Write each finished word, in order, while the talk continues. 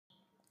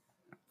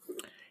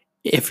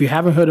If you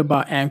haven't heard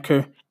about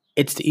Anchor,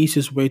 it's the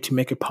easiest way to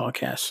make a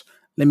podcast.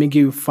 Let me give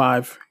you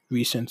 5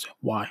 reasons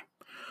why.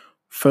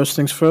 First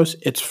things first,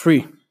 it's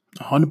free,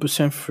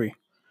 100% free.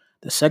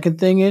 The second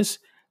thing is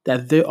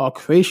that there are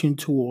creation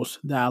tools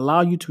that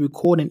allow you to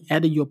record and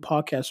edit your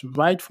podcast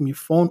right from your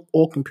phone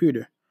or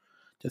computer.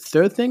 The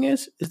third thing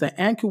is that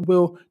Anchor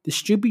will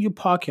distribute your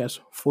podcast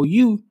for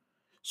you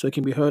so it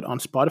can be heard on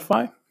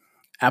Spotify,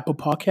 Apple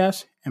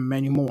Podcasts, and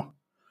many more.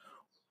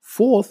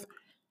 Fourth,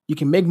 you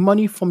can make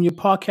money from your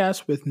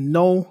podcast with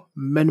no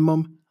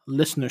minimum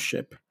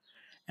listenership.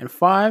 And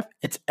five,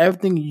 it's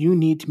everything you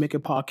need to make a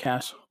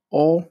podcast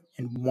all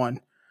in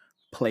one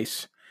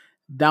place.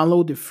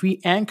 Download the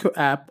free Anchor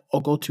app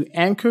or go to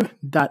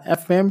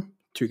anchor.fm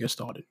to get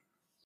started.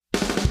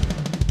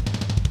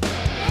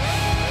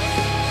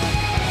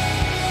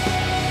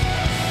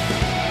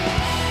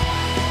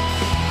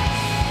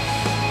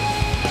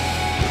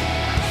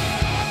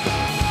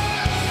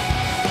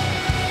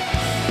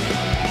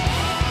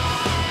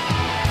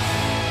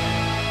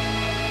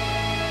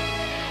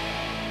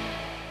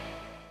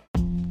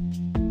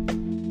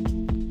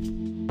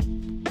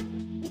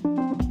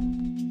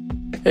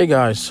 Hey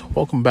guys,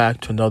 welcome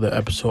back to another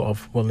episode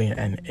of Willing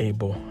and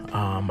Able.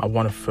 I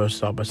want to first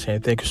start by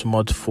saying thank you so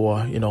much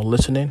for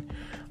listening,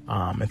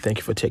 and thank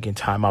you for taking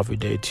time out of your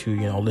day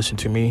to listen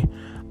to me.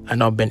 I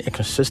know I've been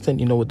inconsistent,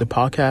 with the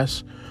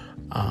podcast.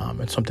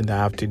 It's something that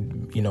I have to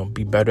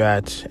be better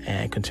at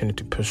and continue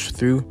to push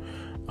through,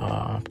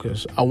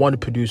 because I want to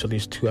produce at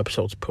least 2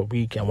 episodes per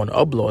week. I want to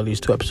upload at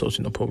least 2 episodes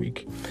per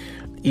week.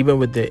 Even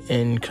with the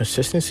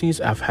inconsistencies,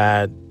 I've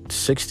had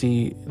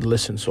 60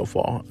 listens so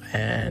far,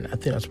 and I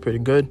think that's pretty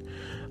good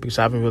because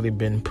I haven't really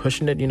been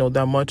pushing it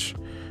that much,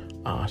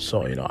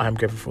 so I'm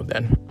grateful for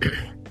that.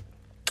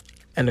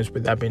 And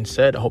with that being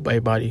said, I hope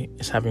everybody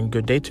is having a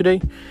good day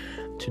today.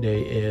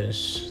 Today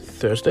is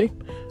Thursday.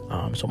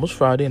 It's almost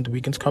Friday and the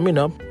weekend's coming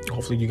up.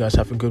 Hopefully you guys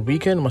have a good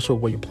weekend. I'm not sure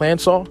what your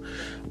plans are.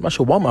 I'm not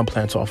sure what my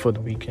plans are for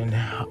the weekend.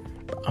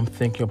 I'm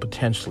thinking of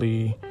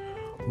potentially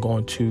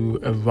going to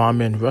a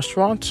ramen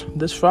restaurant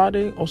this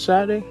Friday or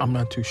Saturday. I'm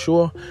not too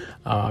sure,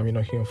 here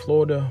in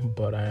Florida,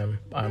 but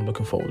I'm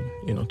looking forward,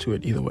 to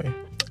it either way.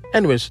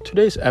 Anyways,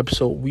 today's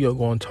episode, we are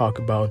going to talk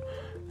about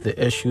the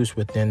issues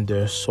within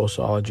the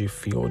sociology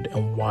field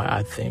and why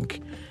I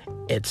think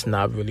it's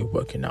not really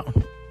working out.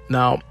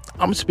 Now,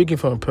 I'm speaking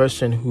from a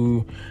person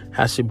who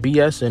has a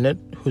BS in it,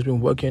 who's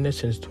been working in it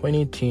since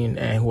 2018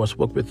 and who has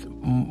worked with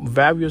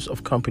various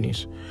of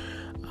companies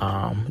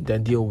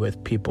that deal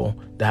with people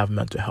that have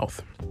mental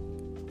health.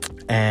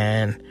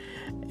 And,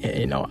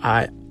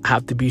 I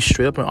have to be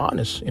straight up and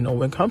honest,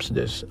 when it comes to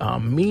this.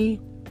 Me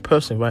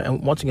personally, right?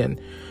 And once again,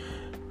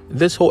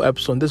 this whole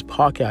episode, this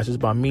podcast is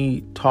about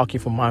me talking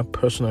from my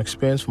personal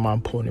experience, from my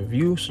point of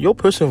view. So your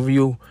personal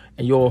view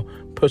and your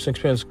personal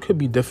experience could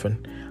be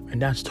different, and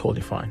that's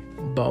totally fine.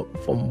 But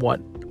from what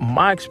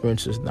my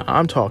experiences that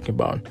I'm talking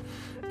about,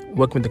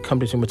 working with the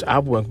companies in which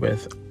I've worked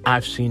with,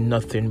 I've seen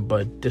nothing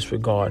but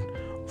disregard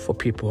for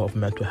people who have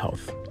mental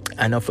health.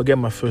 And I'll forget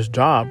my first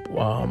job,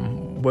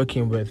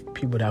 working with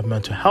people that have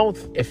mental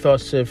health. It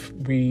felt as if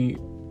we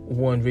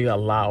weren't really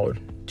allowed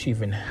to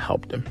even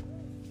help them.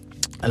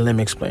 And let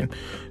me explain.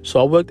 So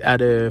I worked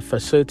at a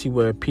facility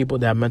where people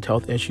that have mental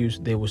health issues,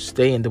 they would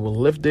stay and they would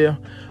live there.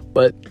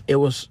 But it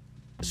was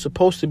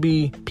supposed to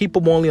be,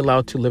 people were only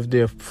allowed to live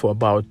there for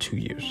about 2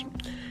 years.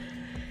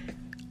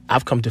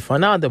 I've come to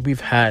find out that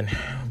we've had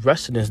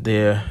residents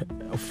there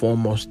for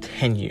almost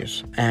 10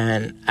 years.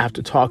 And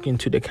after talking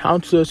to the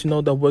counselors,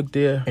 that work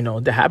there,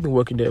 that have been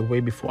working there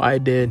way before I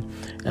did,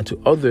 and to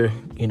other,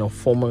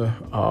 former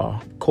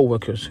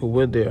co-workers who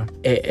were there,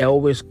 it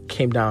always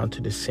came down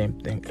to the same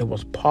thing. It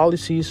was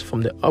policies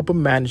from the upper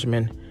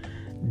management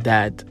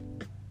that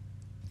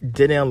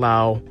didn't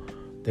allow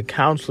the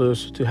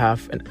counselors to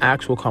have an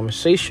actual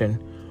conversation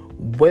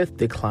with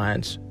the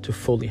clients to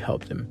fully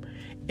help them.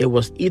 It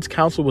was each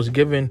counselor was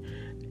given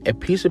a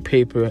piece of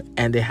paper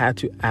and they had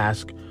to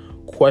ask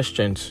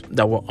questions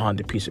that were on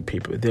the piece of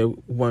paper. They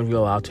weren't really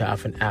allowed to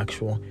have an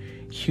actual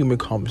human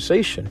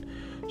conversation.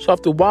 So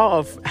after a while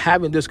of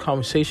having these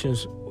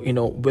conversations,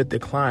 with the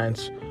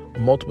clients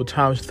multiple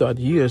times throughout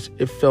the years,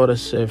 it felt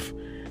as if,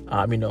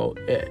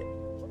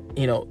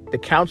 the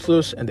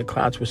counselors and the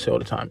clients would say all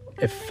the time,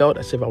 it felt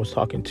as if I was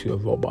talking to a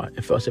robot.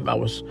 It felt as if I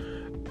was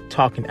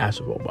talking as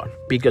a robot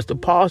because the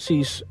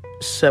policies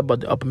set by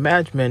the upper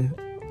management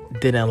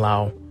didn't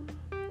allow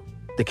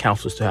the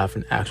counselors to have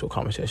an actual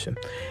conversation.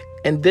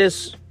 And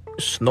this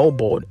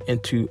snowballed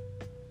into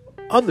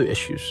other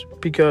issues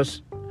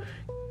because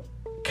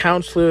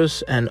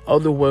counselors and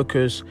other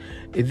workers,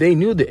 they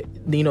knew that,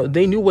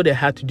 they knew what they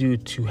had to do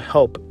to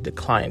help the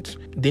clients.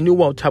 They knew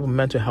what type of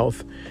mental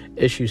health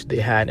issues they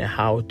had and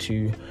how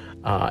to,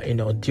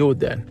 deal with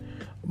that.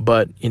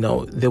 But,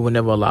 they were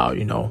never allowed,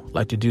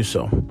 to do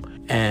so.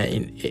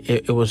 And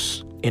it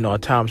was,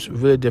 at times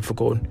really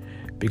difficult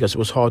because it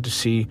was hard to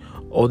see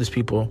all these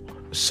people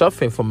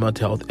suffering from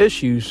mental health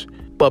issues.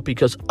 But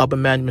because upper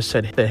management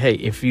said, hey,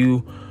 if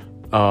you,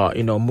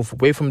 move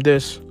away from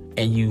this,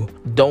 and you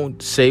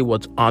don't say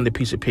what's on the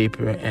piece of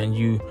paper and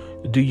you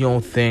do your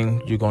own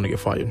thing, you're going to get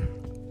fired.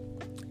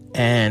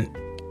 And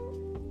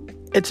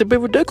it's a bit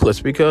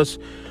ridiculous because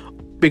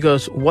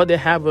what they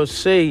have us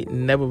say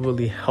never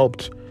really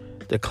helped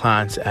the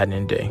clients at the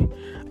end of the day.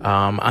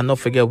 I don't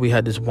forget, we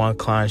had this one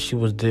client. She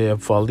was there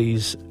for at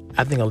least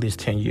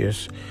 10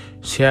 years.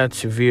 She had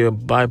severe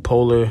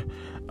bipolar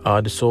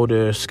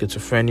disorder,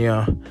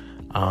 schizophrenia,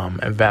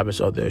 and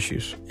various other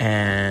issues.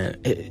 And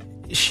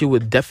she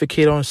would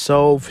defecate on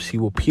herself. She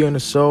would pee on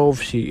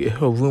herself.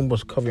 Her room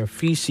was covered in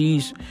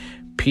feces,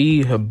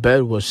 pee. Her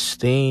bed was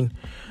stained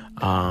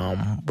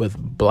with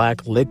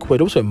black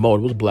liquid. It was a mold.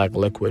 It was black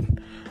liquid.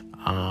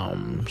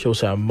 She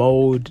also had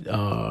mold.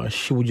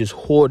 She would just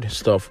hoard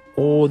stuff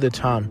all the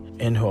time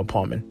in her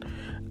apartment.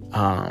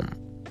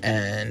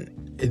 And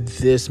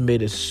this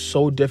made it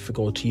so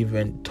difficult to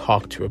even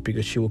talk to her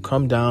because she would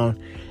come down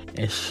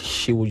and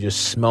she would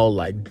just smell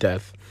like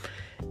death.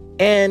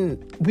 And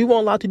we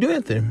weren't allowed to do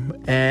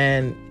anything.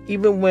 And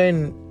even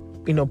when,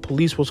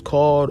 police was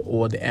called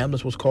or the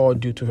ambulance was called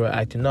due to her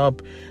acting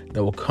up,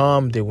 they would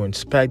come, they would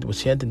inspect, they would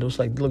see anything. It was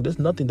like, look, there's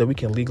nothing that we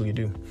can legally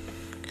do.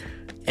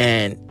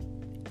 And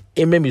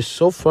it made me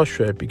so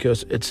frustrated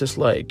because it's just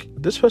like,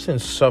 this person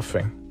is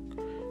suffering.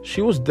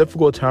 She was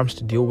difficult at times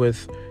to deal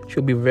with. She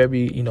would be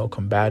very,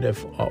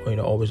 combative,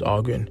 always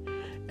arguing.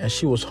 And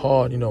she was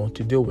hard,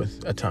 to deal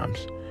with at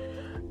times.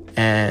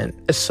 And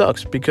it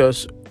sucks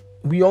because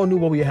we all knew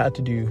what we had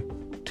to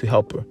do to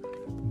help her,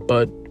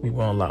 but we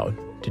weren't allowed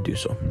to do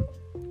so.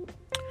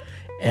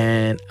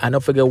 And I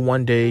never forget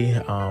one day,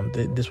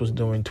 this was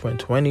during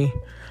 2020,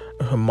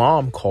 her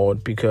mom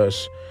called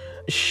because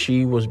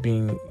she was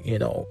being,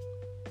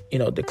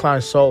 the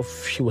client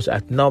herself, she was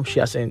acting up. She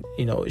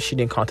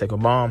didn't contact her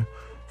mom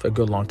for a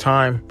good long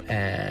time,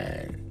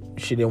 and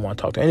she didn't want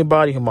to talk to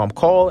anybody. Her mom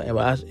called and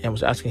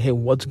was asking, hey,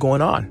 what's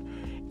going on?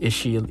 Is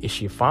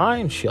she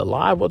fine? Is she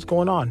alive? What's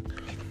going on?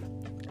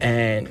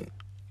 And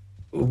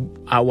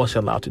I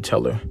wasn't allowed to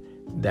tell her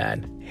that,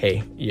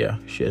 hey, yeah,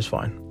 she is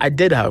fine. I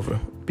did, however,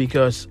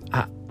 because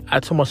I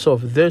told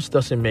myself, this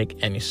doesn't make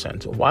any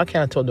sense. Why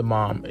can't I tell the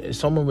mom,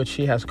 someone which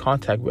she has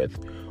contact with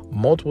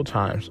multiple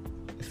times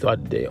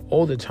throughout the day,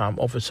 all the time,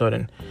 all of a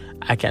sudden,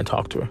 I can't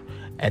talk to her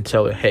and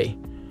tell her, hey,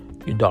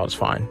 your dog's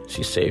fine.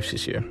 She's safe.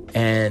 She's here.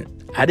 And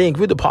I didn't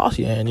agree with the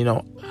policy. And,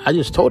 I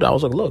just told her, I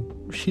was like,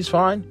 look, she's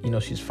fine.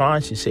 She's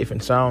fine. She's safe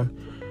and sound.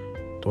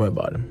 Don't worry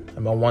about it. I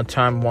remember one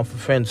time, one of her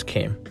friends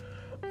came,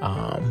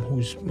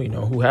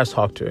 who has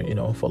talked to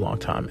her, for a long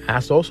time.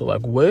 Asked also,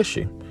 like, where is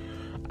she?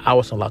 I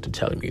wasn't allowed to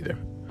tell him either.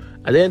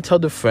 I didn't tell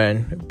the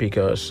friend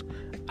because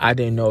I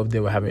didn't know if they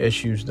were having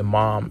issues. The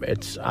mom,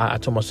 I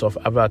told myself,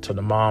 I'd rather tell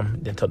the mom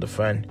than tell the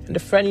friend. And the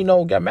friend,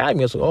 got mad at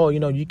me. I was like, oh,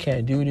 you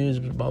can't do this,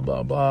 blah,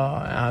 blah,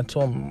 blah. And I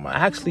told him,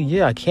 actually,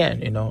 yeah, I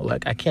can,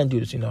 I can't do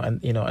this,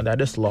 and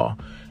that is law.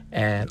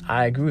 And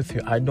I agree with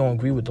you. I don't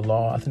agree with the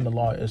law. I think the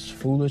law is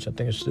foolish. I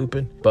think it's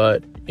stupid.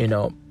 But,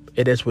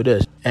 it is what it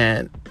is.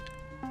 And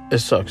it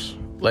sucks.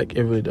 Like,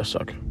 it really does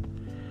suck.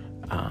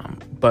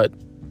 But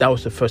that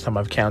was the first time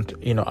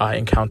I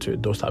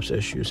encountered those types of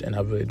issues, and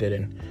I really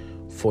didn't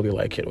fully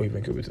like it or even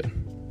agree with it.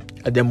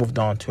 I then moved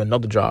on to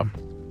another job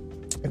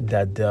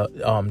that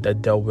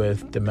dealt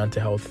with the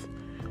mental health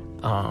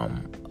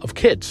of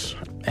kids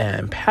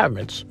and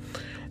parents.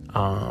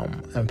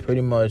 And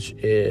pretty much,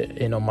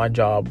 my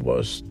job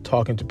was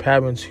talking to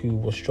parents who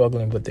were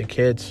struggling with their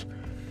kids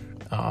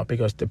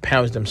because the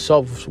parents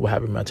themselves were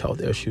having mental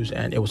health issues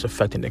and it was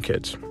affecting the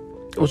kids.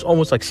 It was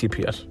almost like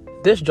CPS.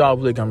 This job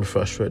really got me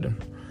frustrated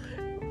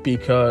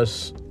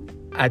because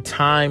at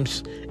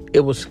times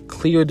it was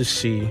clear to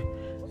see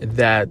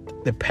that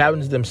the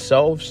parents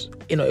themselves,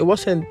 it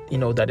wasn't,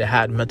 that they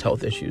had mental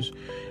health issues.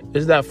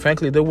 It's that,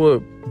 frankly, they were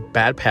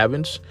bad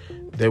parents.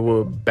 They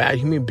were bad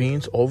human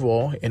beings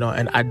overall, and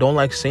I don't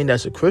like saying that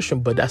as a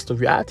Christian, but that's the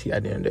reality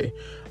at the end of the day.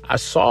 I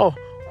saw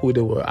who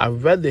they were. I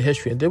read the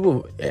history, and they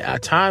were,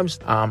 at times,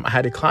 I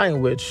had a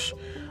client which,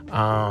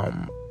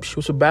 she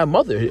was a bad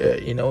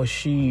mother.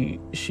 She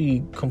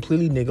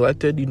completely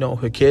neglected,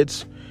 her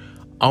kids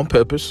on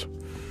purpose.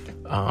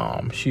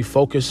 She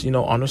focused,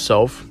 on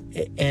herself.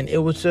 And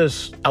it was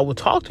just, I would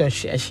talk to her,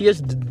 and she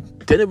just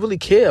didn't really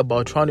care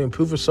about trying to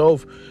improve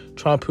herself,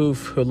 trying to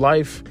improve her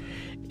life.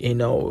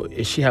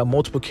 She had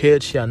multiple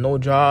kids. She had no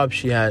job.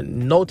 She had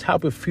no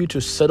type of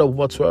future set up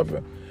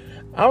whatsoever.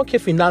 I don't care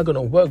if you're not going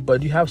to work,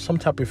 but you have some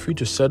type of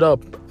future set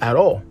up at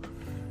all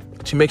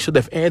to make sure that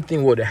if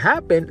anything were to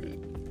happen,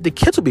 the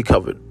kids will be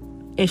covered.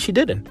 And she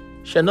didn't.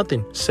 She had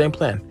nothing. Same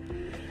plan.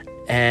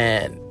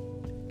 And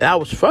that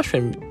was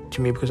frustrating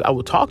to me because I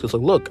would talk to her.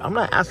 Like, look, I'm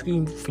not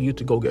asking for you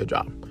to go get a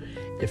job.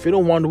 If you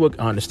don't want to work,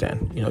 I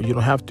understand. You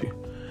don't have to.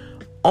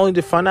 Only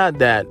to find out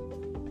that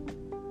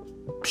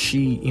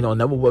she,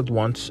 never worked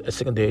once a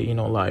second day,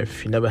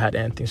 life. She never had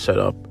anything set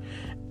up.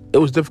 It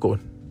was difficult,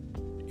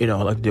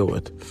 to deal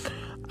with.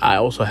 I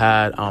also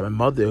had a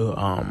mother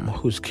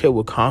whose kid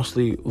would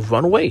constantly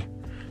run away.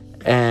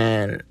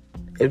 And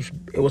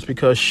it was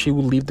because she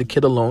would leave the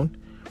kid alone,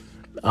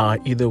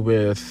 either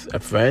with a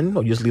friend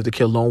or just leave the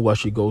kid alone while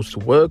she goes to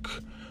work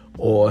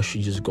or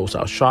she just goes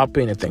out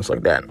shopping and things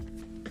like that.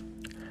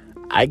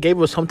 I gave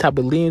her some type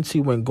of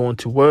leniency when going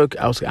to work.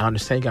 I was like, I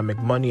understand you gotta make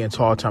money, and it's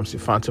hard times to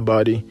find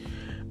somebody.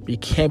 But you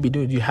can't be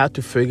doing it. You have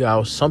to figure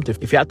out something.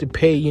 If you have to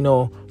pay,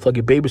 for like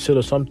a babysitter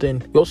or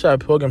something, we also have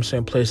programs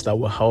in place that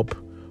will help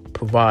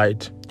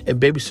provide a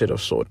babysitter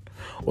of sort,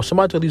 or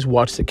somebody to at least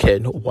watch the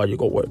kid while you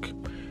go work.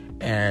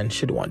 And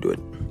she didn't want to do it.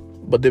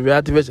 But the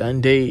reality is,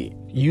 and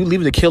you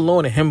leave the kid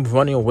alone and him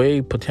running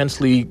away,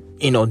 potentially,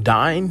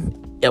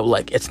 dying,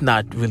 it's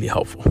not really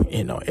helpful.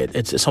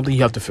 It's something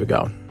you have to figure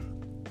out.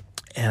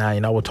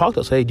 And I would talk to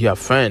her, say, hey, do you have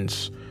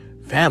friends,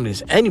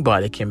 families,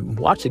 anybody that can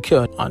watch the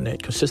kid on a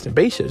consistent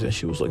basis? And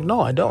she was like,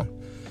 no, I don't.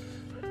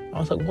 I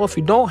was like, well, if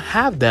you don't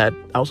have that,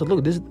 I was like,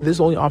 look, this is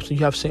the only option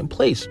you have set in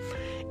place.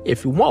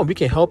 If you want, we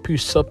can help you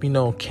set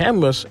up,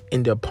 cameras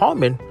in the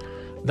apartment.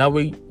 That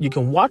way you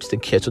can watch the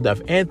kid, so that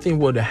if anything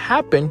were to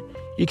happen,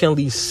 you can at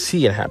least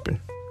see it happen.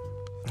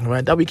 All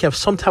right? That way you can have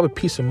some type of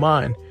peace of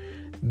mind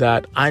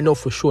that I know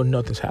for sure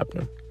nothing's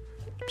happening.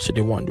 So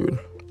they want to do it.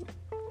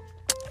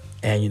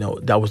 And,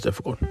 that was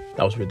difficult.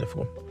 That was really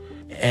difficult.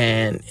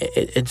 And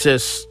it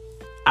just,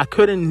 I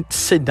couldn't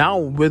sit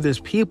down with these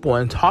people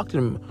and talk to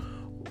them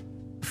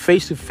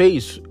face to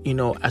face,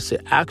 as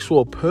an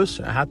actual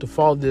person. I had to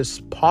follow these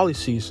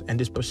policies and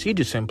these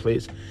procedures in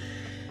place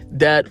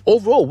that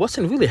overall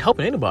wasn't really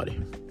helping anybody.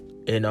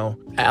 A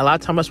lot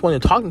of times I just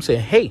wanted to talk to them and say,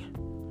 hey,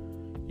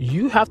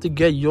 you have to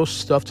get your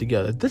stuff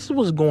together. This is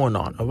what's going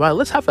on. All right,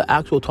 let's have an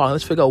actual talk.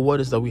 Let's figure out what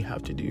it is that we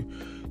have to do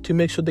to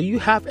make sure that you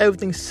have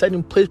everything set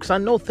in place. Because I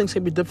know things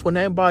can be difficult.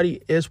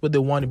 Everybody is what they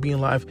want to be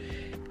in life.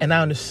 And I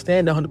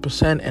understand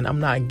 100%. And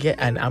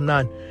I'm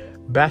not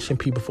bashing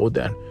people for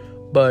that.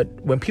 But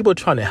when people are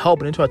trying to help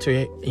and they're trying to tell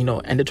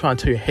you, and they're trying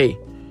to tell you, hey,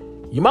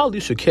 you might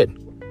lose your kid.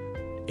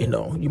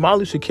 You might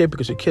lose your kid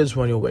because your kid's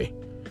running away.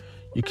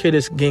 Your kid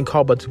is getting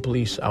called by the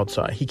police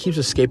outside. He keeps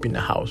escaping the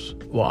house.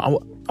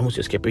 Well, I won't say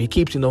escape, but he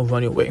keeps,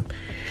 running away.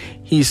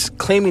 He's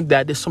claiming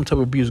that there's some type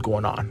of abuse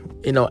going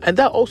on, and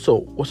that also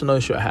was another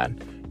issue I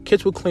had.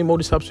 Kids will claim all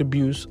these types of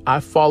abuse. I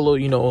follow,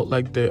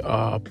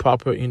 the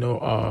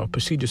proper,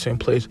 procedures in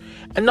place,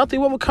 and nothing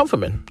would come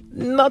from it.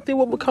 Nothing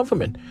would come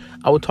from it.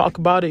 I would talk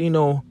about it,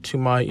 to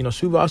my,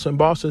 supervisor and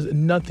bosses,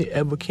 and nothing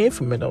ever came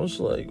from it. I was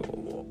like,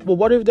 well,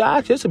 what if there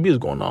actually is abuse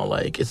going on?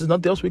 Like, is there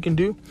nothing else we can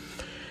do?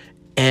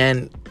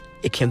 And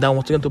it came down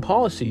once again to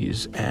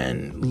policies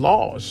and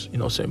laws,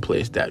 set in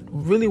place that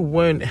really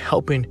weren't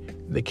helping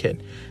the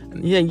kid.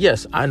 And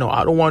yes, I know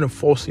I don't want to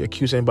falsely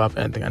accuse anybody of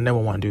anything. I never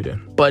want to do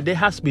that. But there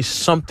has to be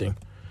something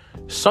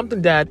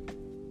that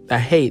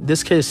hey,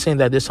 this kid is saying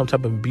that there's some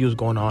type of abuse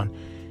going on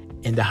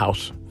in the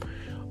house.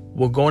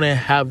 We're going to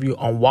have you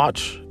on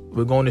watch.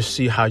 We're going to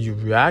see how you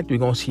react. We're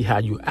going to see how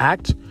you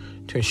act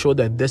to ensure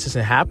that this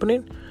isn't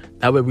happening.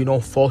 That way we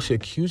don't falsely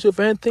accuse you of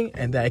anything,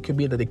 and that it could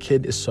be that the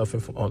kid is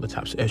suffering from all the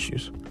types of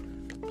issues.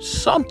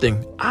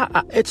 Something.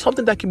 It's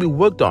something that can be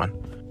worked on.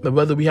 But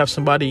whether we have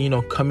somebody,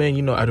 come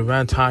in, at a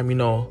random time,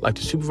 like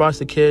to supervise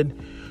the kid,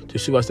 to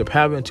supervise the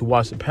parent, to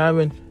watch the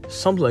parent,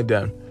 something like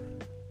that.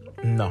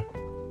 No,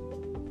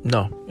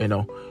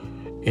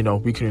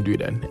 we couldn't do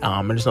that.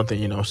 And there's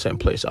nothing, set in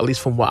place. At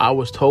least from what I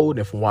was told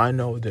and from what I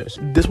know, this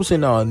was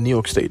in New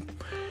York State.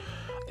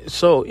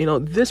 So,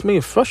 this made me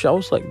frustrated. I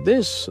was like,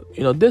 this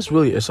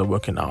really isn't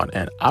working out.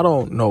 And I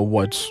don't know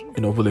what's,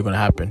 really going to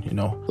happen,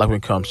 like when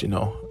it comes,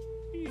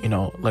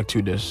 like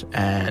to this.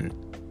 And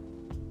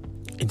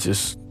it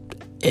just,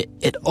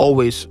 it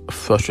always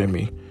frustrated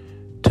me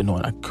to know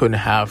I couldn't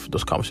have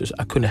those conversations.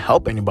 I couldn't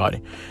help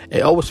anybody.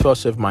 It always felt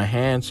as if my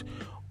hands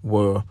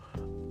were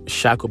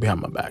shackled behind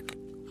my back.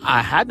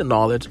 I had the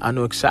knowledge. I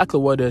knew exactly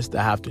what it is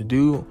that I have to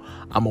do.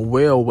 I'm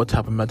aware of what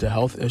type of mental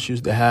health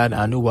issues they had.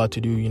 I knew what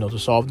to do, to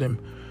solve them.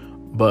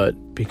 But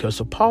because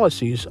of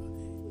policies,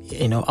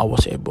 I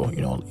wasn't able,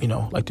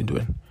 like to do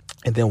it.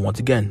 And then once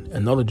again,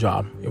 another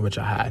job in which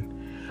I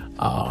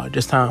had.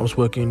 This time I was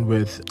working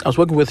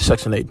with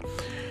Section 8.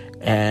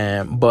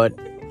 But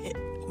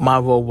my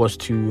role was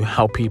to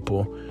help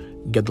people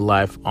get the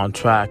life on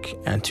track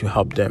and to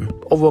help them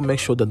overall make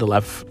sure that the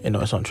life,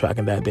 is on track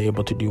and that they're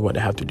able to do what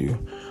they have to do.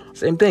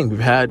 Same thing. We've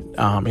had,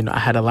 I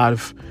had a lot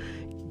of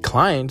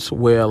clients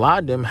where a lot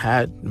of them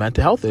had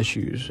mental health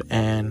issues,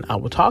 and I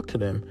would talk to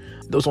them.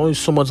 There was only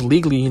so much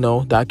legally,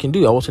 that I can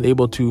do. I wasn't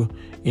able to,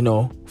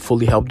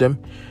 fully help them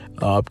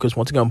because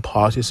once again,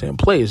 policies are in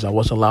place. I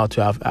wasn't allowed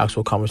to have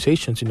actual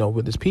conversations,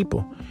 with these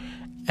people.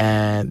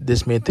 And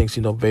this made things,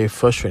 very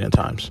frustrating at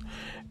times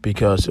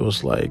because it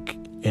was like,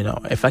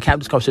 if I can't have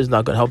this conversation, it's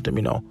not going to help them,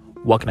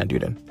 what can I do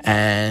then?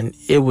 And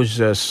it was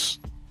just,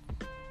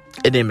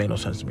 it didn't make no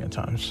sense to me at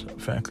times,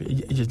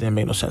 frankly. It just didn't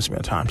make no sense to me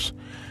at times.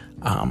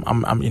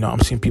 I'm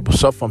seeing people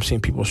suffer. I'm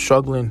seeing people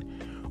struggling,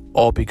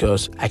 all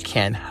because I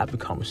can't have a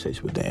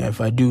conversation with them.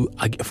 If I do,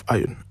 I get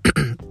fired.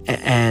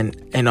 and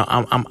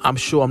I'm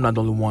sure I'm not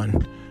the only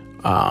one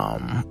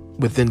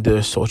within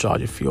the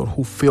sociology field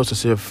who feels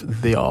as if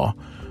they are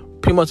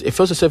pretty much. It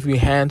feels as if your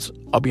hands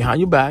are behind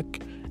your back,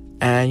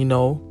 and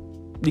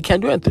you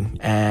can't do anything.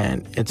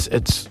 And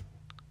it's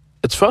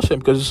frustrating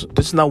because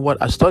this is not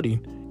what I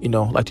studied,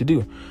 like to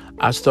do.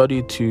 I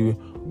studied to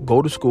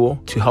go to school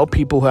to help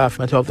people who have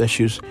mental health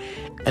issues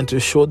and to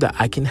show that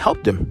I can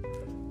help them.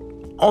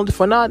 Only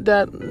for not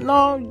that,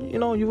 no,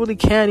 you really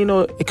can.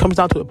 It comes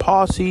down to the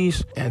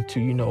policies and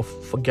to,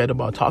 forget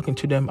about talking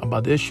to them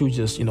about the issue.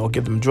 Just,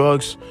 give them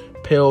drugs,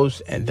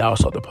 pills, and that'll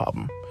solve the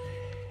problem.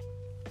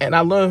 And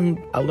I learned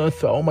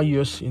throughout all my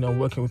years,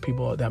 working with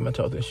people that have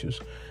mental health issues,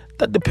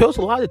 that the pills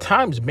a lot of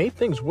times made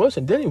things worse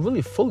and didn't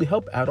really fully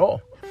help at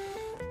all.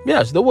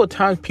 Yes, there were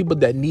times people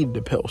that needed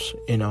the pills,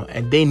 and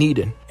they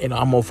needed,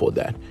 I'm all for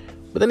that.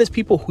 But then there's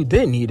people who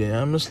didn't need it. And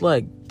I'm just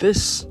like,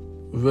 this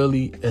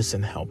really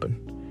isn't helping.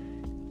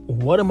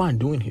 What am I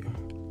doing here?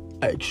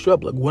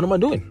 What am I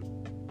doing?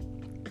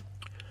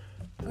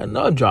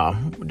 Another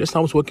job. This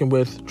time I was working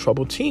with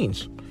troubled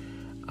teens.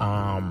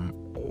 And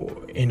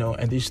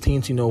these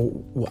teens,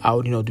 were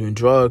out, doing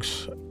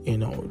drugs,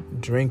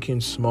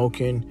 drinking,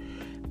 smoking,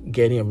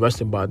 getting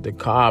arrested by the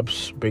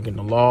cops, breaking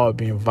the law,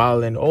 being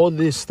violent, all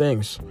these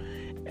things.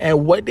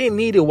 And what they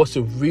needed was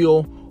a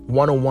real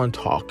one-on-one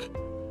talk.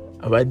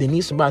 All right, they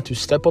need somebody to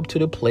step up to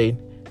the plate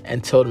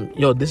and tell them,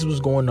 this is what's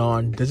going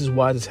on. This is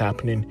why this is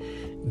happening.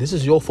 This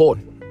is your fault.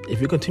 If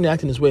you continue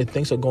acting this way,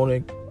 things are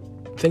going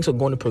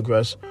to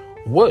progress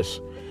worse.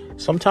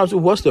 Sometimes it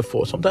was their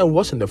fault. Sometimes it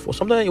wasn't their fault.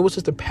 Sometimes it was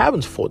just the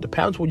parents' fault. The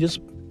parents were just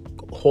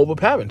horrible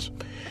parents.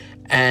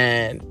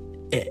 And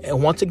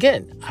once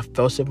again, I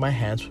felt as if my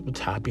hands were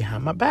tied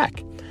behind my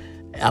back.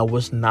 I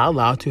was not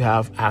allowed to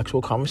have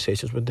actual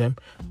conversations with them.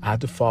 I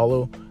had to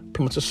follow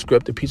pretty much a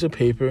script, a piece of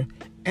paper,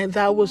 and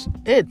that was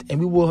it. And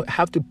we will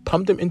have to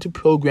pump them into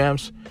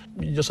programs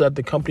just so that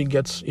the company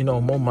gets,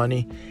 more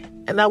money.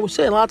 And I would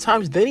say a lot of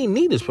times they didn't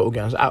need these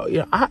programs.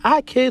 I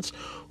had kids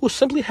who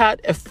simply had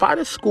a fight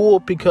at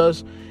school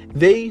because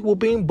they were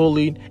being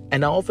bullied,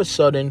 and all of a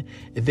sudden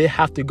they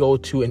have to go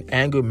to an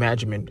anger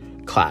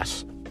management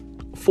class.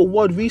 For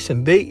what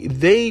reason?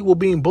 They were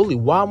being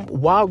bullied. Why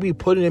are we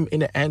putting them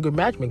in an anger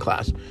management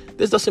class?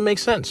 This doesn't make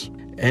sense.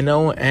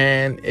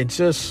 And it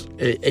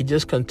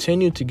just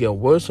continued to get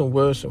worse and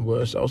worse and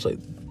worse. I was like,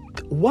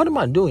 what am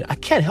I doing? I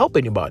can't help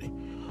anybody.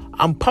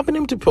 I'm pumping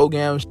them to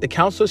programs. The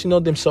counselors,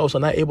 themselves are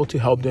not able to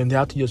help them. They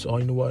have to just,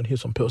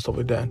 here's some pills, stuff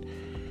like that.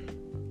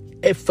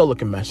 It felt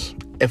like a mess.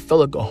 It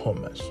felt like a whole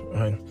mess,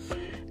 right?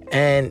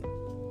 And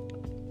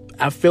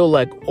I feel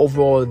like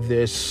overall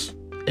this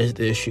is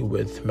the issue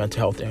with mental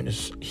health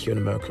illness here in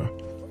America.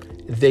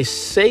 They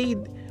say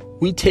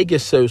we take it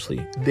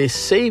seriously. They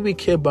say we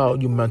care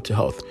about your mental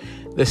health.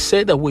 They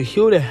say that we're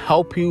here to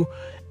help you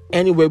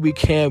any way we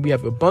can. We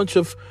have a bunch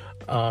of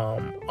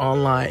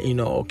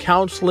online,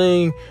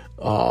 counseling,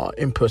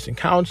 in-person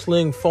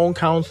counseling, phone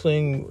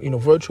counseling,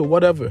 virtual,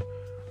 whatever.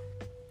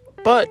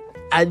 But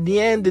at the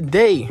end of the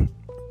day,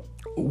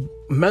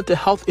 mental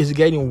health is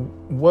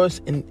getting worse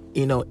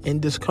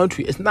in this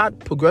country. It's not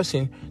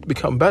progressing to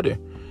become better.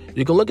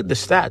 You can look at the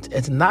stats.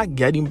 It's not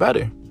getting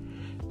better.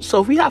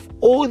 So if we have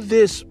all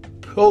these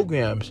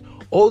programs,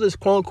 all this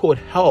quote-unquote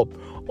help,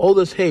 all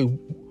this, hey,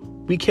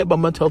 we care about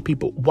mental health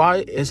people, why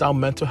is our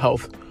mental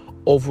health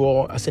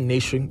overall as a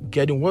nation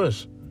getting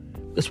worse?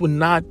 This we're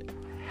not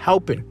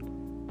helping.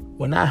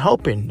 We're not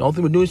helping. The only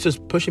thing we're doing is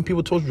just pushing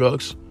people towards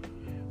drugs,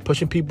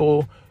 pushing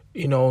people,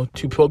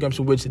 to programs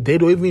in which they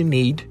don't even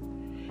need.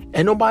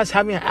 And nobody's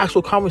having an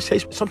actual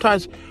conversation.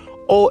 Sometimes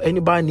all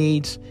anybody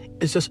needs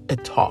is just a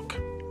talk.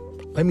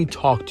 Let me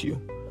talk to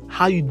you.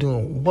 How you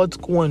doing? What's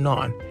going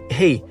on?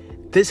 Hey,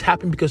 this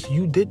happened because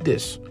you did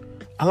this.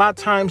 A lot of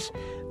times,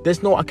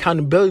 there's no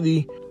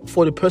accountability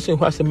for the person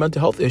who has a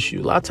mental health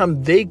issue. A lot of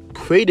times, they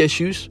create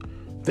issues,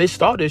 they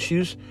start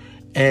issues,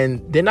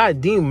 and they're not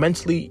deemed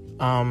mentally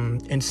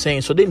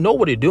insane. So they know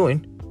what they're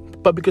doing,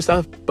 but because they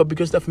have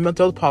a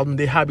mental health problem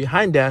they hide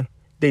behind that,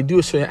 they do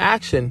a certain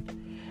action,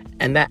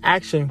 and that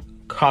action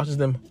causes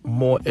them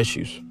more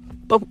issues.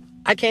 But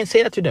I can't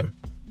say that to them.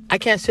 I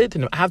can't say it to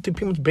them. I have to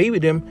pretty much baby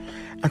them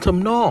and tell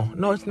them,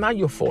 no, it's not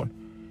your fault.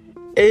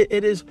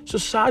 It is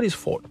society's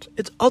fault.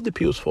 It's other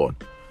people's fault.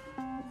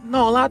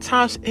 No, a lot of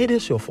times it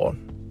is your fault.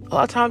 A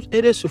lot of times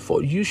it is your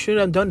fault. You shouldn't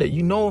have done that.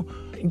 You know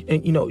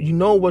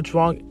what's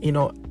wrong. You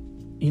know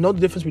the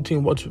difference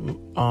between what's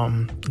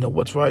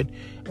right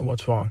and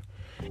what's wrong.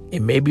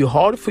 It may be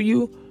hard for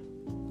you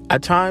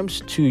at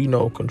times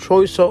to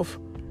control yourself,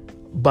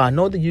 but I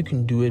know that you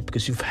can do it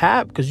because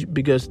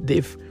because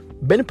they've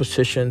been in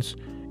positions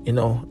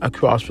at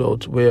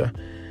crossroads where,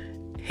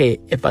 hey,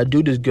 if I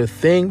do this good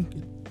thing,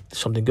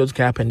 something good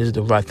can happen. This is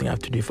the right thing I have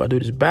to do. If I do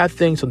this bad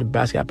thing, something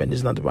bad can happen. This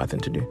is not the right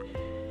thing to do.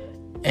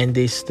 And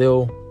they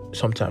still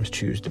sometimes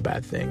choose the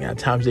bad thing. At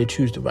times they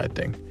choose the right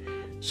thing.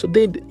 So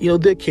they're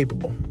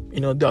capable.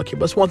 They're capable.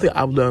 That's one thing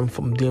I've learned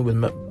from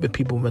dealing with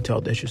people with mental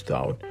health issues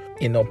throughout,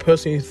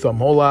 personally, throughout my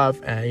whole life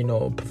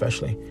and,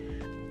 professionally.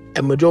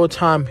 And majority of the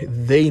time,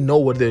 they know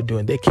what they're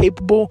doing. They're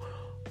capable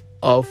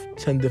of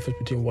telling the difference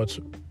between what's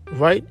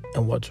right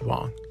and what's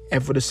wrong.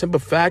 And for the simple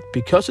fact,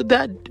 because of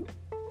that,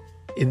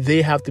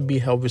 they have to be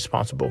held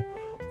responsible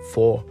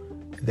for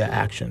their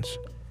actions.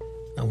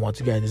 And once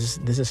again, this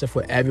isn't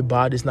for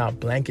everybody. It's not a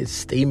blanket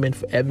statement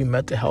for every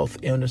mental health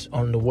illness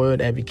on the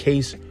word, every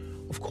case.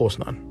 Of course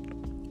not.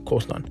 Of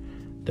course not.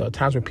 There are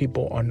times when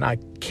people are not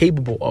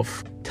capable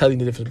of telling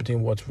the difference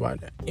between what's right,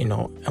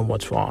 and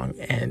what's wrong.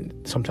 And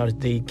sometimes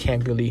they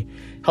can't really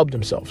help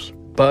themselves.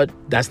 But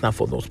that's not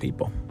for those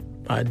people.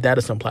 That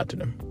doesn't apply to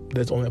them.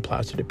 This only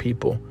applies to the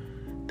people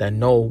that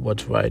know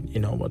what's right,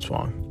 what's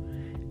wrong.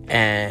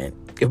 And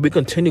if we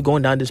continue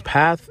going down this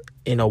path,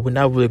 we're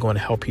not really going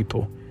to help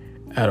people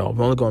at all.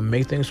 We're only going to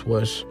make things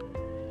worse.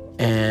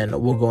 And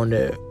we're going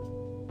to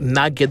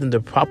not give them the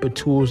proper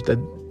tools that,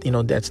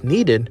 that's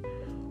needed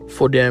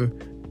for them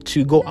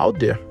to go out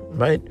there,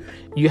 right?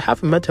 You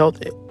have a mental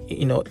health,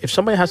 if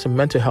somebody has a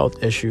mental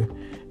health issue,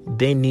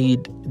 they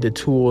need the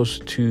tools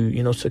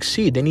to,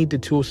 succeed. They need the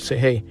tools to say,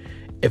 hey,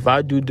 if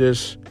I do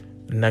this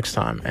next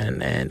time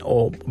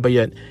but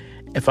yet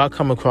if I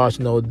come across,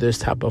 this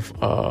type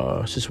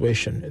of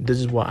situation, this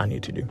is what I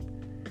need to do.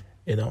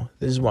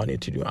 This is what I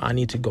need to do. I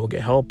need to go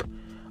get help.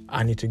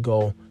 I need to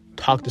go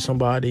talk to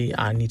somebody.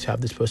 I need to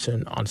have this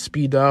person on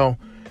speed dial.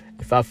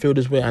 If I feel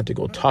this way, I have to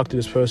go talk to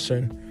this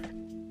person.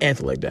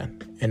 Anything like that,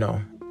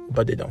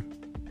 but they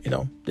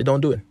don't, they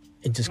don't do it.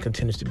 It just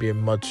continues to be a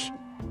much,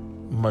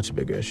 much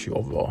bigger issue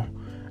overall,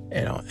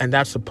 and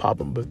that's the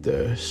problem with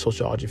the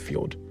sociology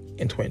field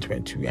in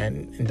 2022,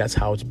 and that's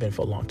how it's been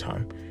for a long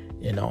time,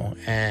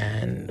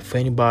 and for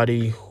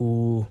anybody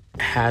who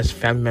has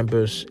family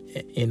members,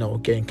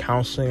 getting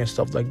counseling and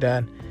stuff like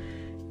that,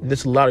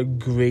 there's a lot of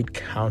great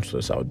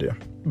counselors out there,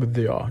 but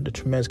there are the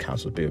tremendous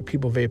counselors,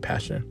 people very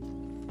passionate,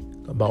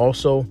 but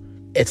also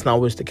it's not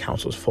always the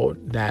counselor's fault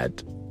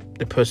that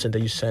the person that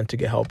you send to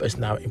get help is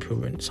not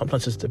improving.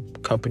 Sometimes it's the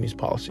company's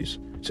policies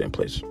that's in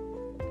place.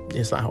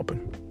 It's not helping.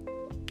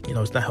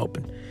 It's not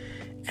helping.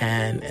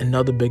 And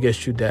another big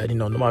issue that,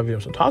 nobody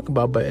wants to talk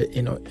about, but,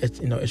 it's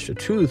the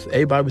truth.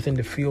 Everybody within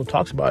the field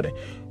talks about it.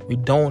 We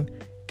don't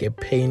get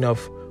paid enough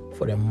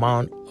for the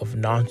amount of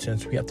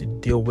nonsense we have to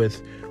deal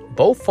with,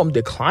 both from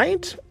the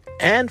client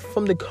and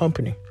from the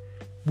company.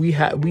 We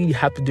have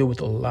to deal with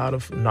a lot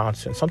of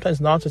nonsense. Sometimes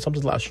a lot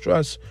of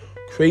stress,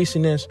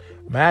 craziness,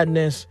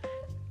 madness,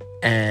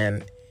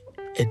 and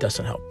it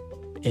doesn't help,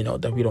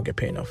 that we don't get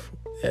paid enough.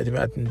 At the end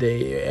of the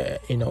day,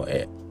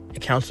 a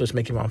counselor is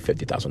making around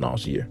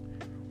 $50,000 a year,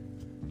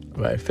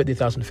 right?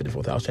 $50,000 to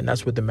 $54,000, and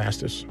that's with the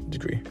master's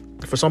degree.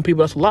 For some people,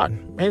 that's a lot,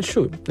 and it's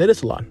true, it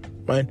is a lot,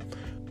 right?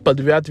 But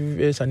the reality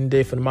is, at the end of the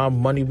day, for the amount of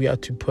money we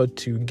have to put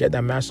to get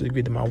that master's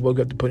degree, the amount of work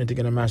we have to put in to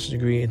get a master's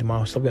degree, the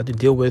amount of stuff we have to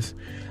deal with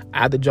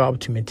at the job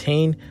to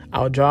maintain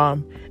our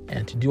job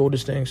and to do all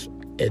these things,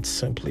 it's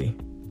simply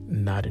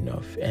not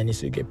enough, and it needs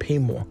to get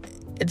paid more.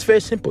 It's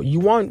very simple. You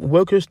want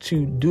workers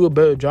to do a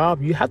better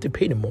job, you have to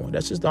pay them more.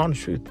 That's just the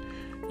honest truth.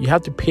 You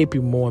have to pay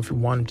people more if you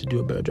want them to do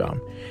a better job.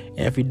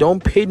 And if you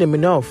don't pay them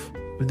enough,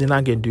 they're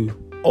not going to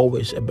do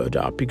always a better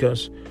job.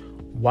 Because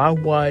why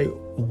would I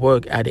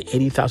work at an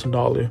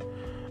 $80,000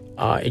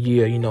 a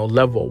year,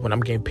 level when I'm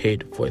getting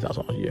paid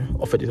 $40,000 a year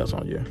or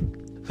 $50,000 a year?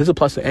 This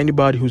applies to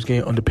anybody who's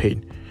getting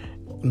underpaid.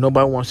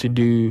 Nobody wants to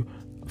do,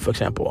 for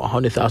example,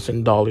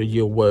 $100,000 a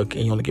year work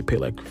and you only get paid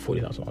like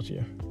 $40,000 a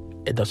year.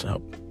 It doesn't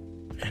help.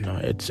 It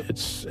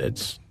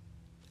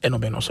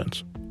don't make no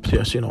sense. So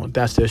yes,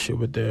 that's the issue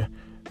with the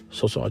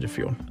sociology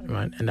field,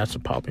 right? And that's the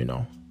problem,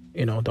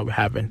 that we're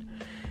having.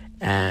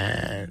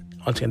 And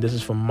once again, this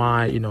is from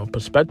my,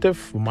 perspective,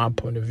 from my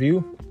point of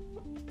view,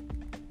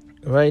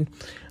 right?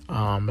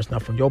 It's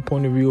not from your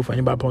point of view, from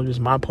anybody's point of view. It's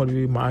my point of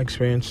view, my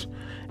experience.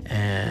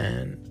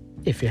 And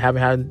if you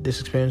haven't had this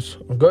experience,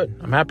 I'm good.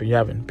 I'm happy you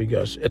haven't,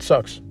 because it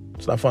sucks.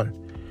 It's not fun.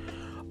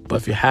 But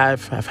if you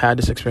have had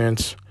this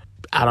experience,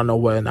 I don't know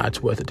whether or not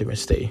it's worth it to even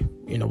stay,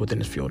 within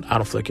this field. I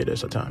don't feel like it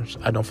is at times.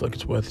 I don't feel like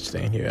it's worth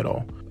staying here at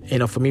all.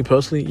 For me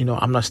personally,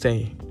 I'm not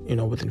staying,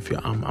 within the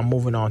field. I'm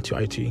moving on to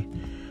IT.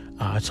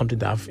 It's something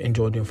that I've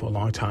enjoyed doing for a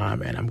long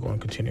time, and I'm going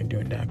to continue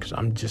doing that because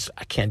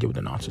I can't deal with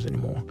the nonsense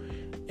anymore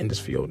in this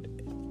field.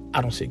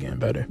 I don't see it getting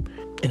better.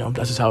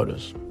 That's just how it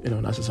is.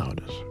 That's just how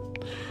it is.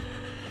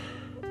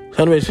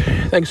 So anyways,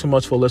 thank you so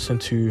much for listening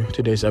to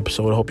today's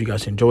episode. I hope you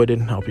guys enjoyed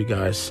it. I hope you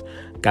guys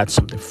got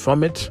something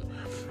from it.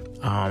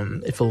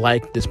 If you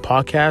like this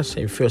podcast,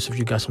 and if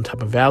you got some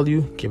type of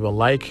value, give it a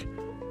like,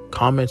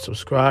 comment,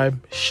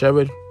 subscribe, share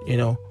it,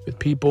 with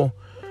people.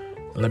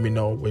 And let me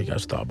know what you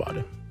guys thought about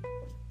it.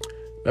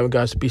 Remember,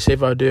 guys, be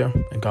safe out there,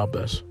 and God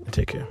bless, and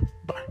take care.